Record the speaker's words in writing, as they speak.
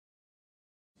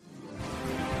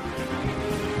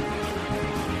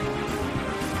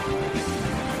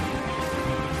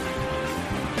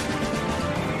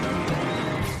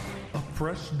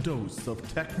fresh dose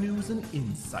of tech news and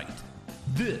insight.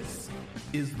 This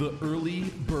is the Early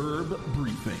Burb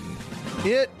Briefing.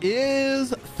 It is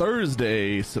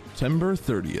Thursday, September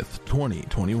 30th,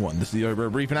 2021. This is the Early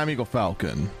Burb Briefing. I'm Eagle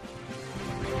Falcon.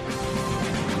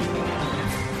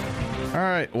 All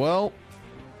right, well,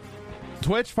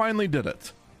 Twitch finally did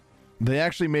it. They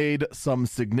actually made some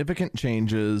significant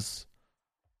changes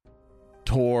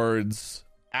towards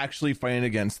actually fighting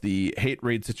against the hate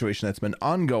raid situation that's been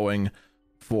ongoing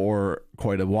for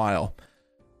quite a while.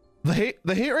 The hate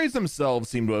raids themselves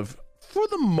seem to have, for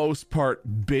the most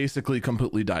part, basically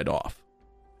completely died off.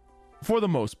 For the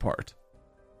most part.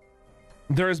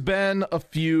 There's been a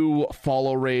few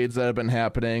follow raids that have been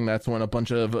happening. That's when a bunch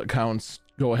of accounts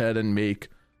go ahead and make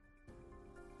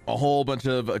a whole bunch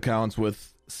of accounts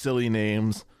with silly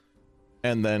names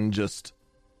and then just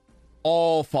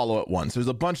all follow at once. There's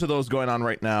a bunch of those going on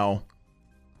right now.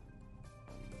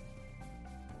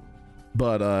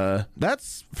 But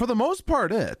that's for the most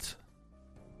part it.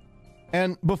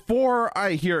 And before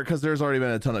I hear it, because there's already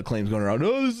been a ton of claims going around,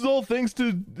 oh, this is all thanks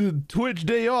to Twitch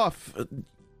day off.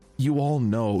 You all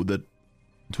know that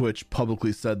Twitch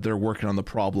publicly said they're working on the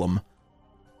problem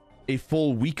a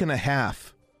full week and a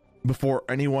half before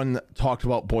anyone talked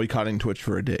about boycotting Twitch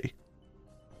for a day.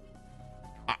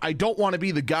 I don't want to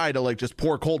be the guy to like just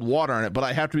pour cold water on it, but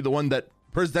I have to be the one that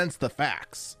presents the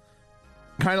facts.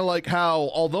 Kind of like how,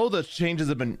 although the changes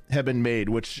have been made,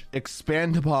 which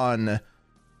expand upon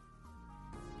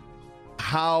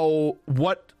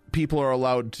what people are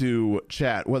allowed to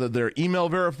chat, whether they're email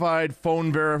verified,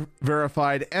 phone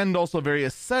verified, and also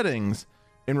various settings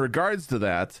in regards to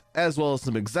that, as well as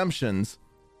some exemptions.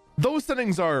 Those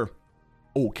settings are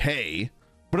okay,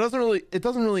 but it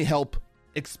doesn't really help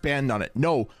expand on it.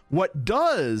 No, what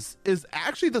does is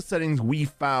actually the settings we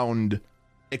found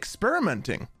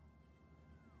experimenting.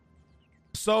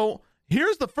 So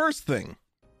here's the first thing.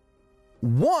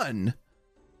 One,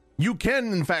 you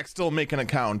can in fact still make an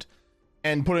account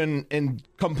and put in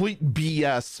complete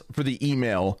BS for the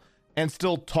email and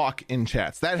still talk in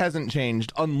chats. That hasn't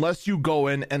changed unless you go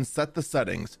in and set the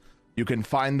settings. You can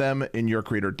find them in your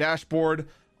creator dashboard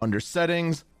under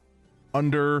settings,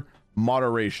 under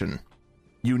moderation.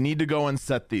 You need to go and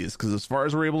set these because as far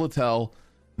as we're able to tell,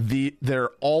 they're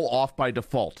all off by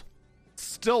default.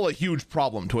 Still a huge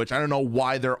problem, Twitch. I don't know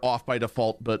why they're off by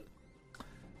default, but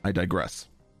I digress.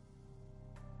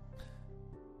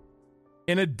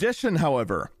 In addition,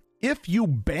 however, if you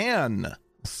ban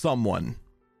someone,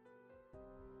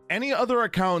 any other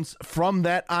accounts from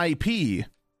that IP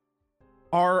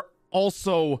are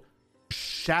also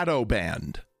shadow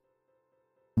banned.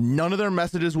 None of their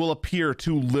messages will appear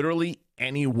to literally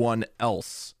anyone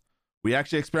else. We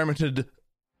actually experimented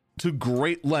to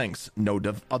great lengths. No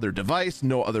other device,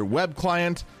 no other web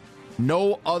client,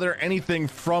 no other anything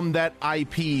from that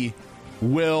IP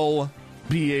will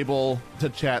be able to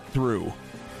chat through.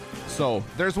 So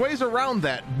there's ways around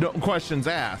that, no questions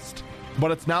asked, but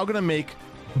it's now going to make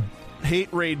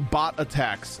hate raid bot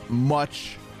attacks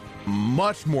much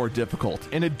more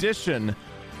difficult. In addition,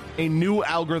 a new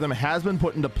algorithm has been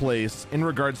put into place in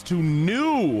regards to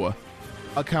new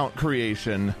account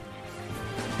creation,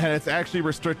 and it's actually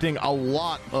restricting a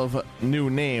lot of new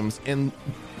names, and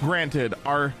granted,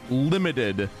 are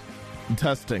limited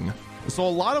testing. So a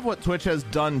lot of what Twitch has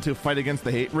done to fight against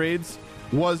the hate raids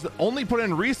was only put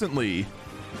in recently,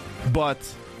 but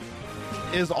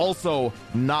is also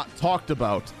not talked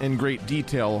about in great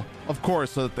detail, of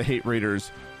course, so that the hate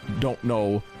raiders don't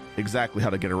know exactly how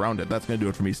to get around it. That's going to do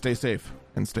it for me. Stay safe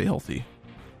and stay healthy.